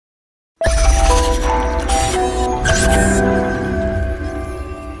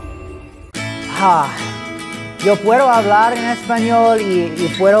Ah, yo puedo hablar en español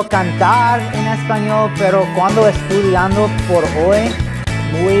y puedo cantar en español, pero cuando estudiando por hoy,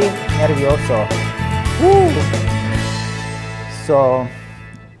 muy nervioso.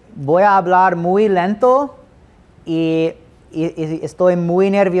 Voy a hablar muy lento y estoy muy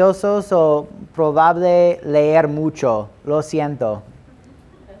nervioso, probable leer mucho. Lo siento.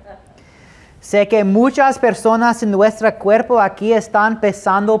 Sé que muchas personas en nuestro cuerpo aquí están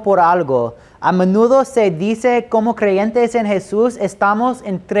pasando por algo. A menudo se dice como creyentes en Jesús estamos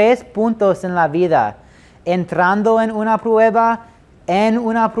en 3 puntos en la vida. Entrando en una prueba,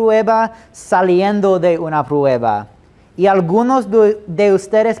 saliendo de una prueba. Y algunos de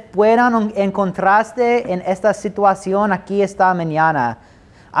ustedes puedan encontrarse en esta situación aquí esta mañana.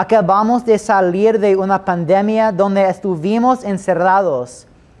 Acabamos de salir de una pandemia donde estuvimos encerrados.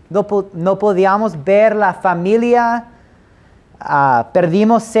 No podíamos ver la familia,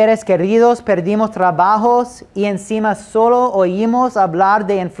 perdimos seres queridos, perdimos trabajos y encima solo oímos hablar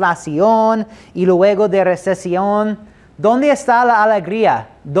de inflación y luego de recesión. ¿Dónde está la alegría?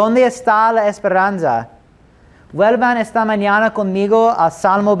 ¿Dónde está la esperanza? Vuelvan esta mañana conmigo a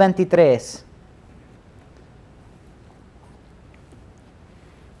Salmo 23.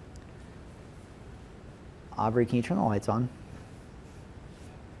 Aubrey, can you turn the lights on?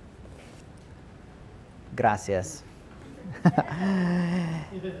 Gracias.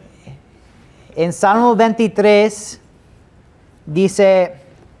 En Salmo 23 dice,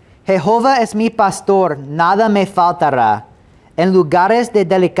 Jehová es mi pastor, nada me faltará. En lugares de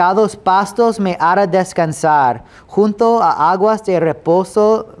delicados pastos me hará descansar, junto a aguas de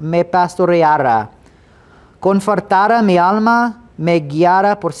reposo me pastoreará. Confortará mi alma, me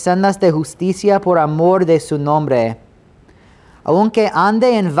guiará por sendas de justicia por amor de su nombre. Aunque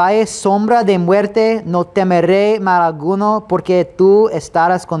ande en valle sombra de muerte, no temeré mal alguno, porque tú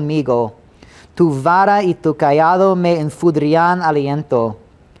estarás conmigo. Tu vara y tu cayado me infundirán aliento.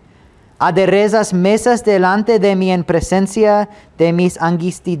 Aderezas mesas delante de mí en presencia de mis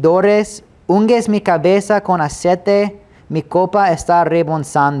angustiadores. Unges mi cabeza con aceite, mi copa está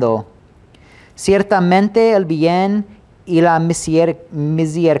rebosando. Ciertamente el bien y la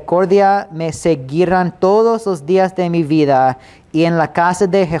misericordia me seguirán todos los días de mi vida, y en la casa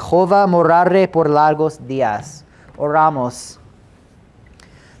de Jehová moraré por largos días. Oramos.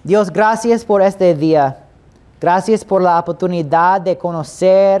 Dios, gracias por este día. Gracias por la oportunidad de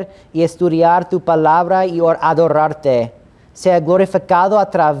conocer y estudiar tu palabra y adorarte. Sea glorificado a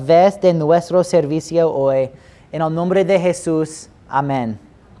través de nuestro servicio hoy. En el nombre de Jesús. Amén.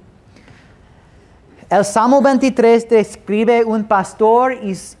 El Salmo 23 describe un pastor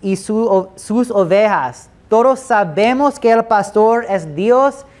y sus ovejas. Todos sabemos que el pastor es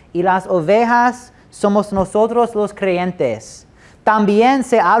Dios y las ovejas somos nosotros los creyentes. También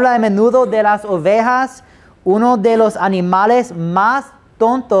se habla a menudo de las ovejas, uno de los animales más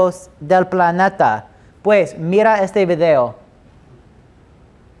tontos del planeta. Pues mira este video.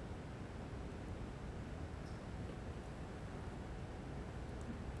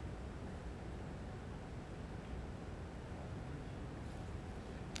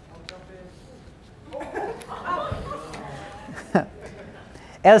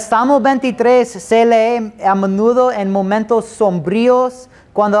 El Salmo 23 se lee a menudo en momentos sombríos,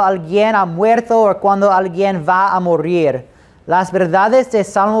 cuando alguien ha muerto o cuando alguien va a morir. Las verdades de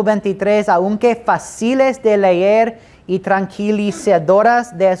Salmo 23, aunque fáciles de leer y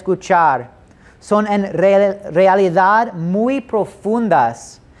tranquilizadoras de escuchar, son en realidad muy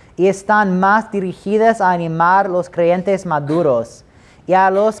profundas y están más dirigidas a animar a los creyentes maduros y a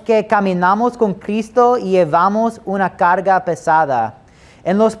los que caminamos con Cristo y llevamos una carga pesada.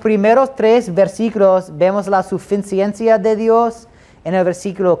 En los primeros 3 versículos vemos la suficiencia de Dios. En el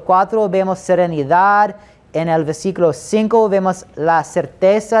versículo 4 vemos serenidad. En el versículo 5 vemos la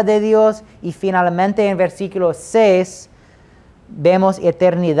certeza de Dios. Y finalmente en el versículo 6 vemos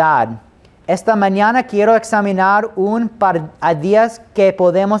eternidad. Esta mañana quiero examinar un par de días que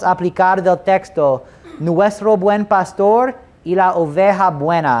podemos aplicar del texto. Nuestro buen pastor y la oveja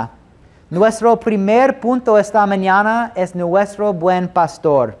buena. Nuestro primer punto esta mañana es nuestro buen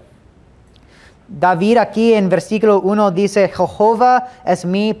pastor. David aquí en versículo 1 dice, Jehová es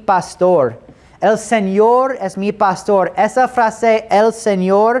mi pastor. El Señor es mi pastor. Esa frase, el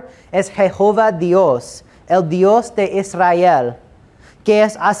Señor, es Jehová Dios, el Dios de Israel, que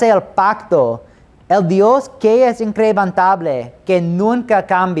hace el pacto. El Dios que es incrementable, que nunca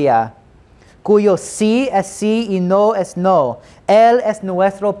cambia, cuyo sí es sí y no es no. Él es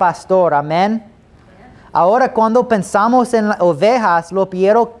nuestro pastor, amén. Ahora cuando pensamos en las ovejas,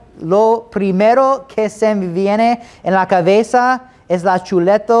 lo primero que se me viene en la cabeza es la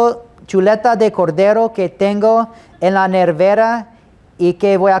chuleta chuleta de cordero que tengo en la nevera y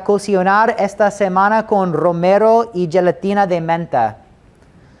que voy a cocinar esta semana con romero y gelatina de menta.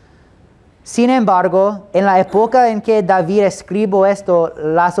 Sin embargo, en la época en que David escribió esto,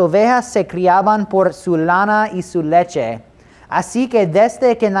 las ovejas se criaban por su lana y su leche. Así que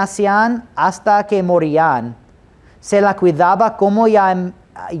desde que nacían hasta que morían, se la cuidaba. Como ya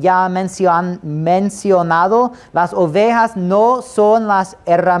mencionado, las ovejas no son las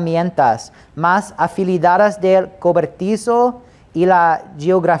herramientas más afiladas del cobertizo, y la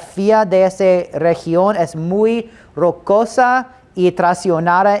geografía de esa región es muy rocosa y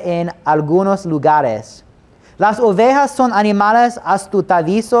traicionada en algunos lugares. Las ovejas son animales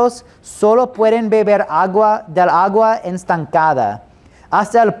asustadizos, solo pueden beber del agua estancada,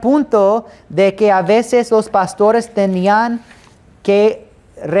 hasta el punto de que a veces los pastores tenían que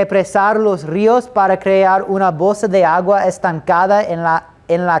represar los ríos para crear una bolsa de agua estancada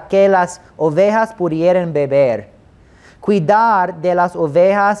en la que las ovejas pudieran beber. Cuidar de las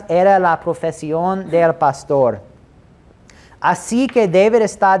ovejas era la profesión del pastor. Así que David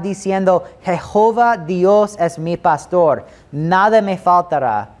está diciendo, Jehová Dios es mi pastor, nada me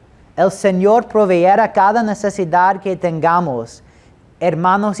faltará. El Señor proveerá cada necesidad que tengamos.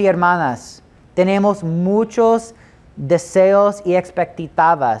 Hermanos y hermanas, tenemos muchos deseos y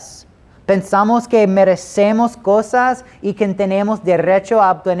expectativas. Pensamos que merecemos cosas y que tenemos derecho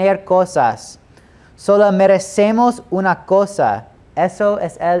a obtener cosas. Solo merecemos una cosa, eso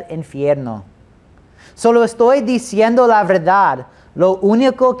es el infierno. Solo estoy diciendo la verdad. Lo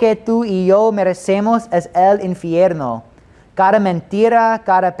único que tú y yo merecemos es el infierno. Cada mentira,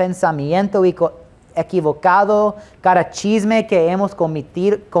 cada pensamiento equivocado, cada chisme que hemos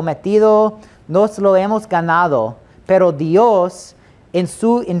cometido, nos lo hemos ganado. Pero Dios, en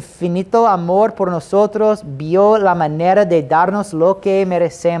su infinito amor por nosotros, vio la manera de darnos lo que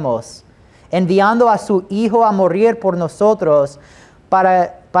merecemos, enviando a su Hijo a morir por nosotros,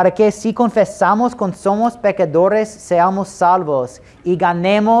 para que si confesamos que somos pecadores, seamos salvos y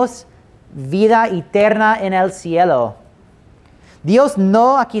ganemos vida eterna en el cielo. Dios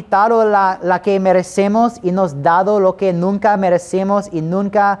no ha quitado la que merecemos y nos ha dado lo que nunca merecemos y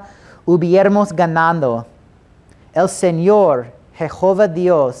nunca hubiéramos ganado. El Señor, Jehová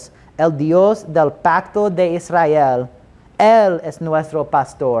Dios, el Dios del pacto de Israel, Él es nuestro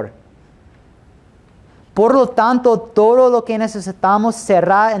pastor. Por lo tanto, todo lo que necesitamos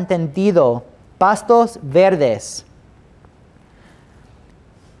será entendido. Pastos verdes.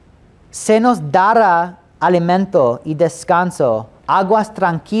 Se nos dará alimento y descanso. Aguas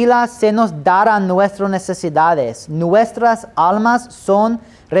tranquilas se nos darán nuestras necesidades. Nuestras almas son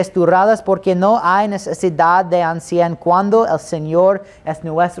restauradas porque no hay necesidad de anciano cuando el Señor es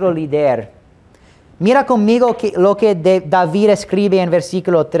nuestro líder. Mira conmigo lo que David escribe en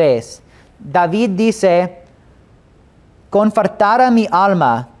versículo 3. David dice, confortará mi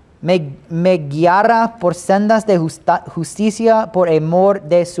alma, me guiará por sendas de justicia por amor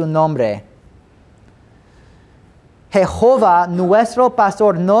de su nombre. Jehová, nuestro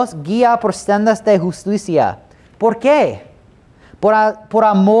pastor, nos guía por sendas de justicia. ¿Por qué? Por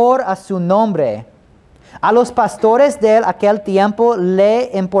amor a su nombre. A los pastores de aquel tiempo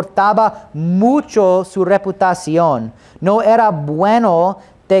le importaba mucho su reputación. No era bueno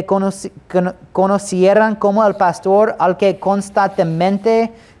te conocieran como el pastor al que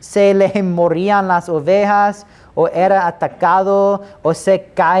constantemente se le morían las ovejas, o era atacado, o se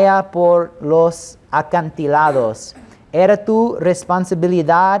caía por los acantilados. Era tu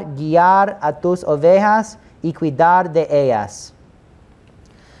responsabilidad guiar a tus ovejas y cuidar de ellas.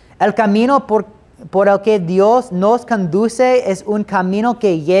 El camino por el que Dios nos conduce es un camino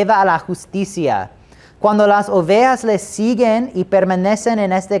que lleva a la justicia. Cuando las ovejas le siguen y permanecen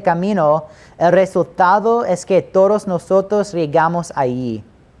en este camino, el resultado es que todos nosotros llegamos allí.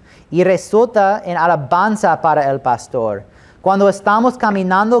 Y resulta en alabanza para el pastor. Cuando estamos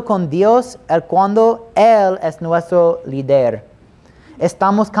caminando con Dios, cuando Él es nuestro líder,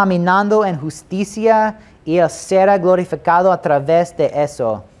 estamos caminando en justicia y Él será glorificado a través de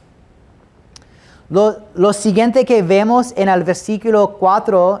eso. Lo siguiente que vemos en el versículo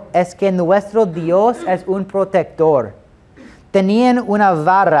 4 es que nuestro Dios es un protector. Tenían una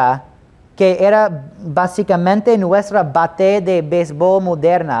vara que era básicamente nuestra bate de béisbol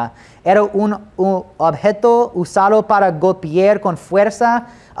moderna. Era un objeto usado para golpear con fuerza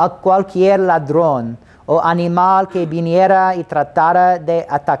a cualquier ladrón o animal que viniera y tratara de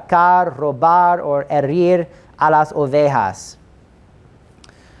atacar, robar o herir a las ovejas.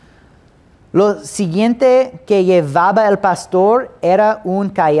 Lo siguiente que llevaba el pastor era un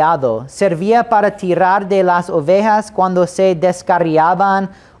cayado. Servía para tirar de las ovejas cuando se descarriaban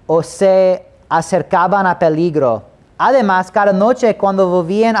o se acercaban a peligro. Además, cada noche cuando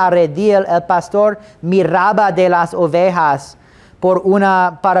volvían a redil, el pastor miraba de las ovejas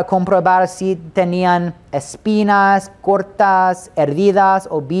para comprobar si tenían espinas, cortas, heridas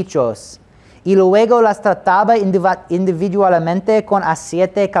o bichos. Y luego las trataba individualmente con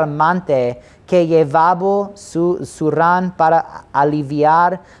aceite calmante que llevaba su ran para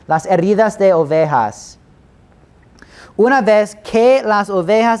aliviar las heridas de ovejas. Una vez que las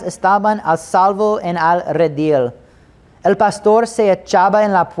ovejas estaban a salvo en el redil, el pastor se echaba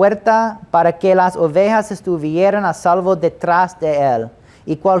en la puerta para que las ovejas estuvieran a salvo detrás de él,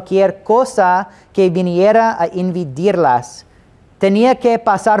 y cualquier cosa que viniera a invadirlas tenía que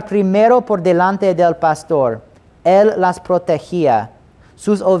pasar primero por delante del pastor. Él las protegía.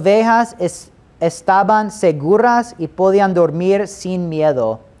 Sus ovejas estaban seguras y podían dormir sin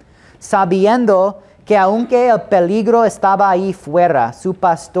miedo, sabiendo que aunque el peligro estaba ahí fuera, su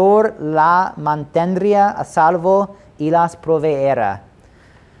pastor la mantendría a salvo y las proveerá.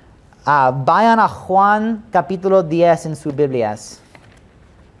 Vayan a Juan capítulo 10 en sus Biblias.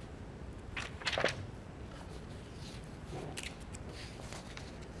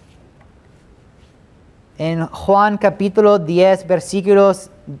 En Juan capítulo 10,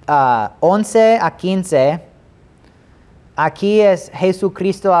 versículos 11 a 15, aquí es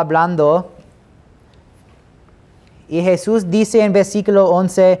Jesucristo hablando. Y Jesús dice en versículo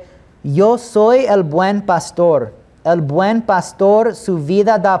 11, yo soy el buen pastor. El buen pastor su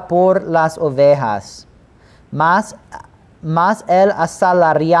vida da por las ovejas. Mas el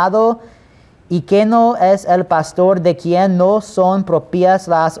asalariado, y que no es el pastor de quien no son propias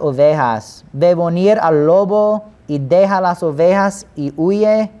las ovejas, ve venir al lobo y deja las ovejas y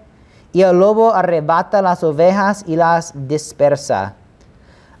huye, y el lobo arrebata las ovejas y las dispersa.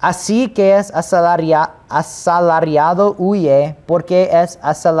 Así que es asalariado huye, porque es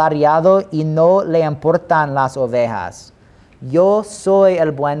asalariado y no le importan las ovejas. Yo soy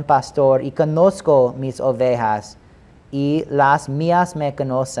el buen pastor y conozco mis ovejas, y las mías me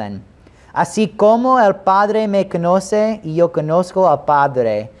conocen. Así como el Padre me conoce y yo conozco al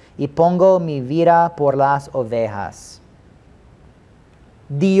Padre, y pongo mi vida por las ovejas.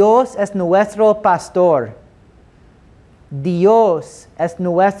 Dios es nuestro pastor. Dios es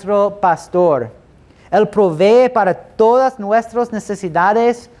nuestro pastor. Él provee para todas nuestras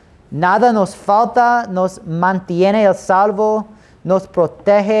necesidades. Nada nos falta, nos mantiene a salvo, nos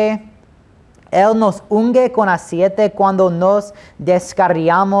protege. Él nos unge con aceite cuando nos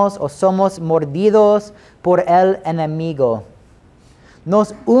descarriamos o somos mordidos por el enemigo.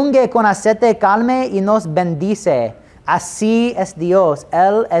 Nos unge con aceite calme y nos bendice. Así es Dios.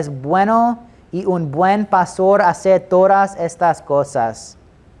 Él es bueno y un buen pastor hace todas estas cosas.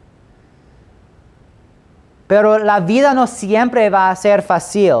 Pero la vida no siempre va a ser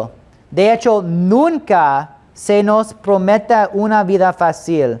fácil. De hecho, nunca se nos promete una vida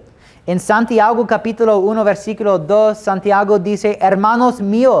fácil. En Santiago capítulo 1, versículo 2, Santiago dice, hermanos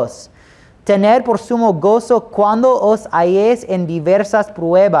míos, tened por sumo gozo cuando os halléis en diversas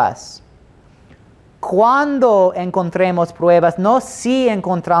pruebas. Cuando encontremos pruebas, no si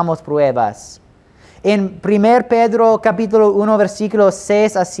encontramos pruebas. En 1 Pedro capítulo 1, versículos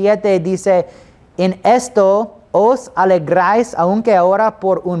 6 a 7 dice, en esto os alegráis aunque ahora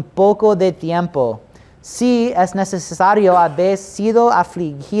por un poco de tiempo. Si es necesario, habéis sido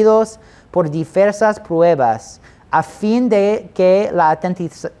afligidos por diversas pruebas, a fin de que la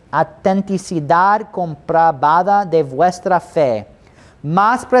autenticidad comprobada de vuestra fe,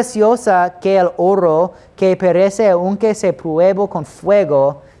 más preciosa que el oro que perece aunque se pruebe con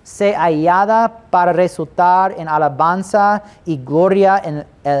fuego, sea hallada para resultar en alabanza y gloria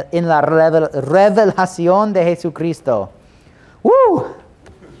en la revelación de Jesucristo.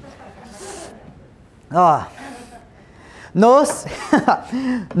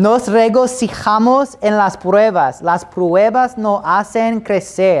 Nos regocijamos en las pruebas. Las pruebas nos hacen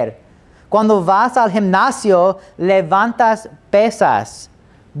crecer. Cuando vas al gimnasio, levantas pesas.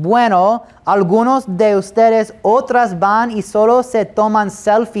 Bueno, algunos de ustedes otras van y solo se toman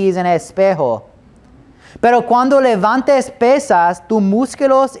selfies en el espejo. Pero cuando levantes pesas, tus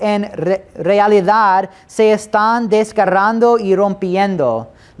músculos en realidad se están desgarrando y rompiendo.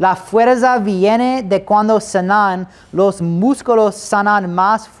 La fuerza viene de cuando sanan, los músculos sanan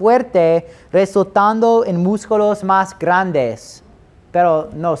más fuerte, resultando en músculos más grandes. Pero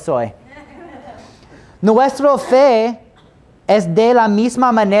no soy. Nuestra fe es de la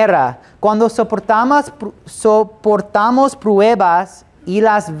misma manera. Cuando soportamos pruebas y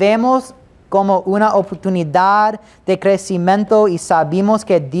las vemos como una oportunidad de crecimiento y sabemos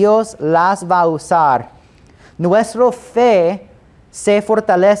que Dios las va a usar. Nuestra fe se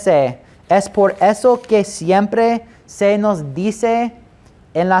fortalece. Es por eso que siempre se nos dice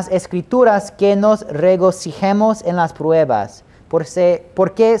en las Escrituras que nos regocijemos en las pruebas,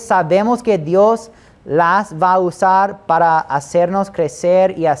 porque sabemos que Dios las va a usar para hacernos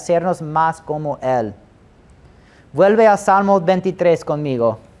crecer y hacernos más como Él. Vuelve a Salmo 23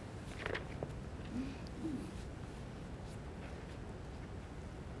 conmigo.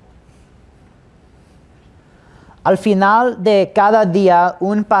 Al final de cada día,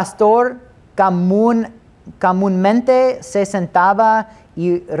 un pastor comúnmente se sentaba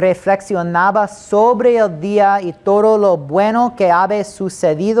y reflexionaba sobre el día y todo lo bueno que había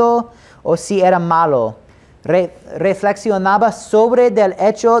sucedido o si era malo. Reflexionaba sobre el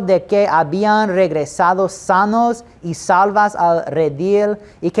hecho de que habían regresado sanos y salvas al redil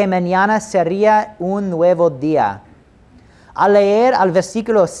y que mañana sería un nuevo día. Al leer al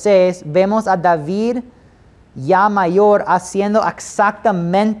versículo 6, vemos a David ya mayor haciendo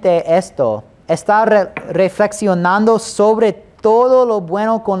exactamente esto. Está reflexionando sobre todo lo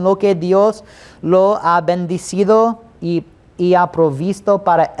bueno con lo que Dios lo ha bendecido y ha provisto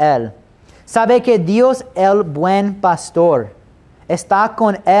para él. Sabe que Dios, el buen pastor, está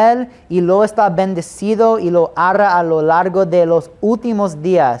con él y lo está bendecido y lo hará a lo largo de los últimos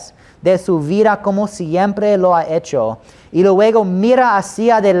días de su vida como siempre lo ha hecho. Y luego mira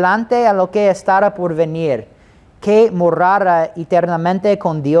hacia adelante a lo que estará por venir, que morará eternamente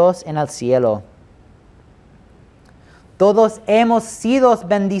con Dios en el cielo. Todos hemos sido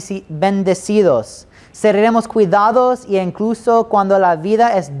bendecidos. Seremos cuidados y incluso cuando la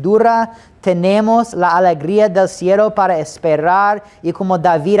vida es dura, tenemos la alegría del cielo para esperar y como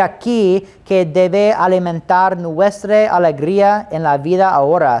David aquí, que debe alimentar nuestra alegría en la vida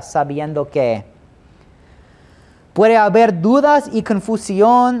ahora, sabiendo que puede haber dudas y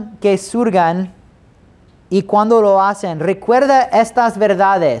confusión que surjan y cuando lo hacen, recuerda estas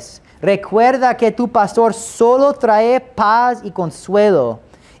verdades. Recuerda que tu pastor solo trae paz y consuelo.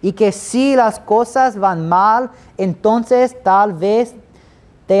 Y que si las cosas van mal, entonces tal vez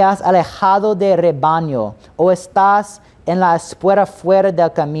te has alejado del rebaño o estás en la espera fuera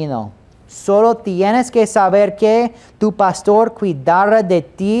del camino. Solo tienes que saber que tu pastor cuidará de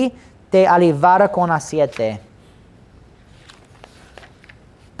ti, te aliviará con aceite.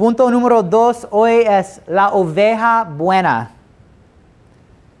 Punto número 2 hoy es la oveja buena.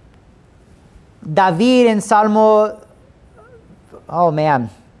 David en Salmo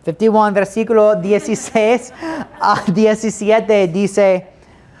 51, versículo 16 a 17 dice,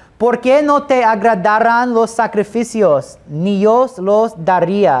 ¿por qué no te agradarán los sacrificios? Ni yo los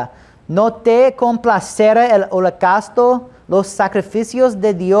daría. ¿No te complacerá el holocausto? Los sacrificios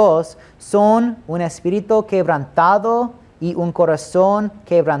de Dios son un espíritu quebrantado y un corazón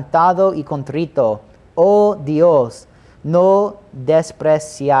quebrantado y contrito. Oh Dios, no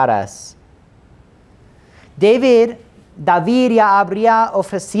despreciarás. David ya habría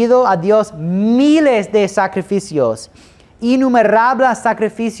ofrecido a Dios miles de sacrificios, innumerables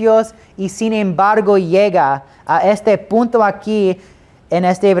sacrificios, y sin embargo llega a este punto aquí en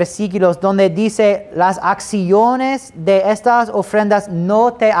este versículo donde dice, las acciones de estas ofrendas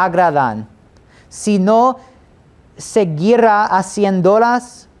no te agradan, sino seguirá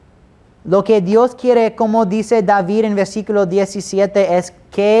haciéndolas. Lo que Dios quiere, como dice David en versículo 17, es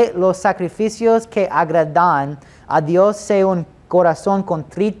que los sacrificios que agradan a Dios sea un corazón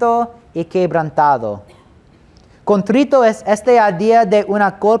contrito y quebrantado. Contrito es este idea de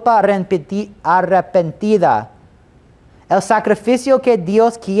una culpa arrepentida. El sacrificio que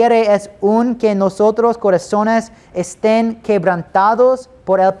Dios quiere es que nuestros corazones estén quebrantados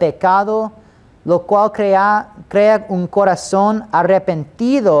por el pecado, lo cual crea un corazón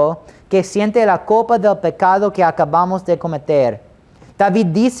arrepentido que siente la culpa del pecado que acabamos de cometer. David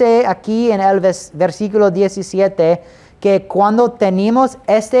dice aquí en el versículo 17 que cuando tenemos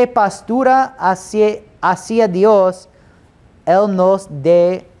esta postura hacia Dios, Él nos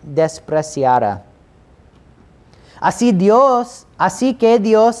despreciará. Así que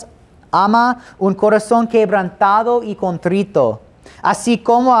Dios ama un corazón quebrantado y contrito. Así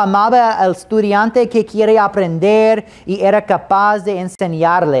como amaba al estudiante que quiere aprender y era capaz de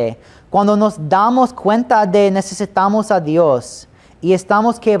enseñarle. Cuando nos damos cuenta de necesitamos a Dios y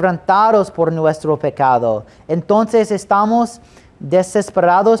estamos quebrantados por nuestro pecado, entonces estamos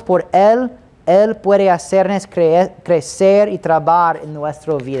desesperados por Él. Él puede hacernos crecer y trabajar en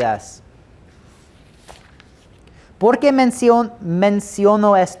nuestras vidas. ¿Por qué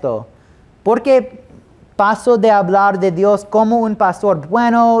menciono esto? Porque paso de hablar de Dios como un pastor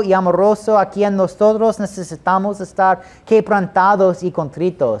bueno y amoroso a quien nosotros necesitamos estar quebrantados y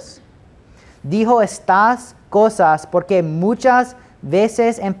contritos. Dijo estas cosas porque muchas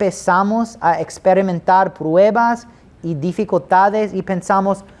veces empezamos a experimentar pruebas y dificultades y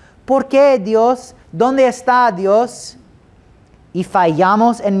pensamos, ¿por qué Dios? ¿Dónde está Dios? Y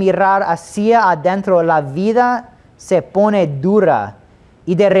fallamos en mirar hacia adentro. La vida se pone dura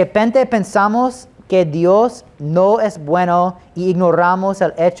y de repente pensamos que Dios no es bueno y ignoramos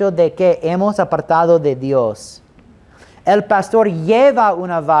el hecho de que hemos apartado de Dios. El pastor lleva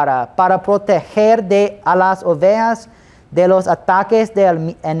una vara para proteger a las ovejas de los ataques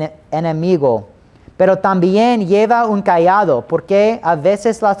del enemigo, pero también lleva un cayado porque a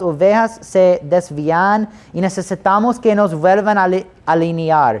veces las ovejas se desvían y necesitamos que nos vuelvan a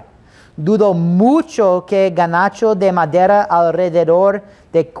alinear. Dudo mucho que ganacho de madera alrededor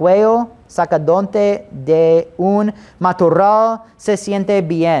del cuello sacadonte de un matorral se siente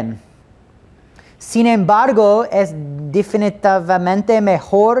bien. Sin embargo, es definitivamente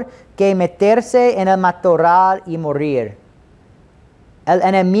mejor que meterse en el matorral y morir. El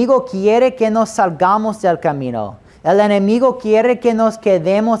enemigo quiere que nos salgamos del camino. El enemigo quiere que nos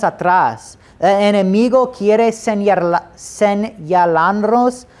quedemos atrás. El enemigo quiere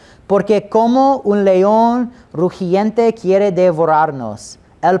señalarnos porque como un león rugiente quiere devorarnos.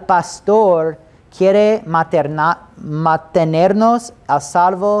 El pastor quiere mantenernos a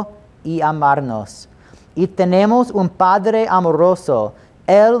salvo y amarnos. Y tenemos un Padre amoroso.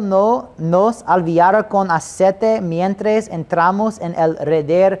 Él no nos aliviará con aceite mientras entramos en el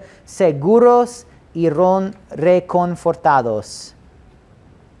redil seguros y reconfortados.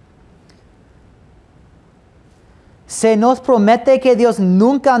 Se nos promete que Dios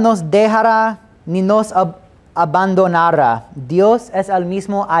nunca nos dejará ni nos abandonará. Dios es el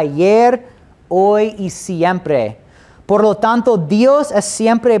mismo ayer, hoy y siempre. Por lo tanto, Dios es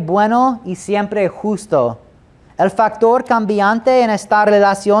siempre bueno y siempre justo. El factor cambiante en esta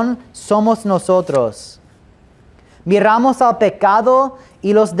relación somos nosotros. Miramos al pecado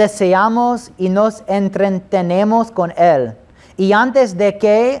y los deseamos y nos entretenemos con él. Y antes de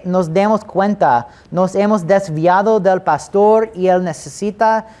que nos demos cuenta, nos hemos desviado del pastor y él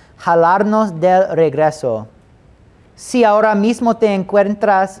necesita jalarnos del regreso. Si ahora mismo te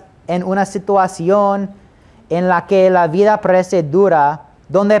encuentras en una situación en la que la vida parece dura,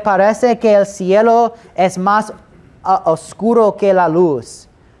 donde parece que el cielo es más oscuro que la luz,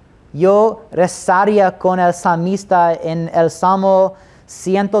 yo rezaría con el salmista en el Salmo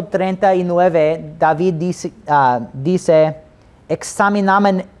 139. David dice,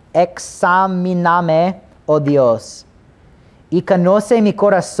 examíname, oh Dios, y conoce mi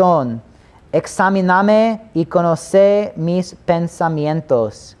corazón. Examíname y conoce mis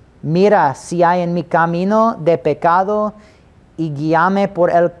pensamientos. Mira si hay en mi camino de pecado y guíame por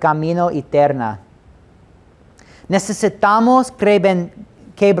el camino eterno. Necesitamos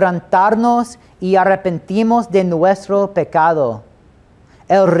quebrantarnos y arrepentirnos de nuestro pecado.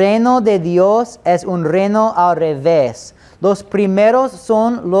 El reino de Dios es un reino al revés. Los primeros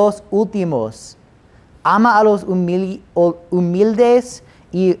son los últimos. Ama a los humildes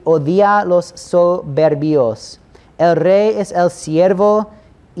y odia a los soberbios. El rey es el siervo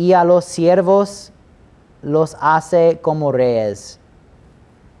y a los siervos los hace como reyes.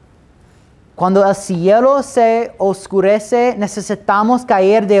 Cuando el cielo se oscurece, necesitamos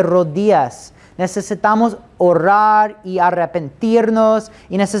caer de rodillas. Necesitamos orar y arrepentirnos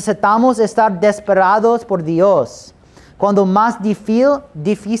y necesitamos estar desesperados por Dios. Cuando más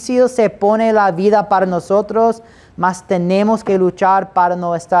difícil se pone la vida para nosotros, más tenemos que luchar para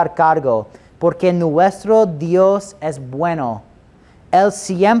no estar cargo, porque nuestro Dios es bueno. Él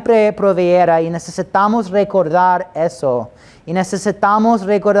siempre proveerá y necesitamos recordar eso. Y necesitamos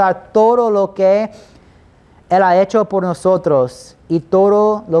recordar todo lo que Él ha hecho por nosotros y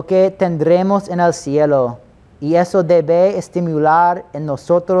todo lo que tendremos en el cielo. Y eso debe estimular en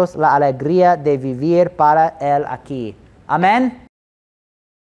nosotros la alegría de vivir para Él aquí. Amén.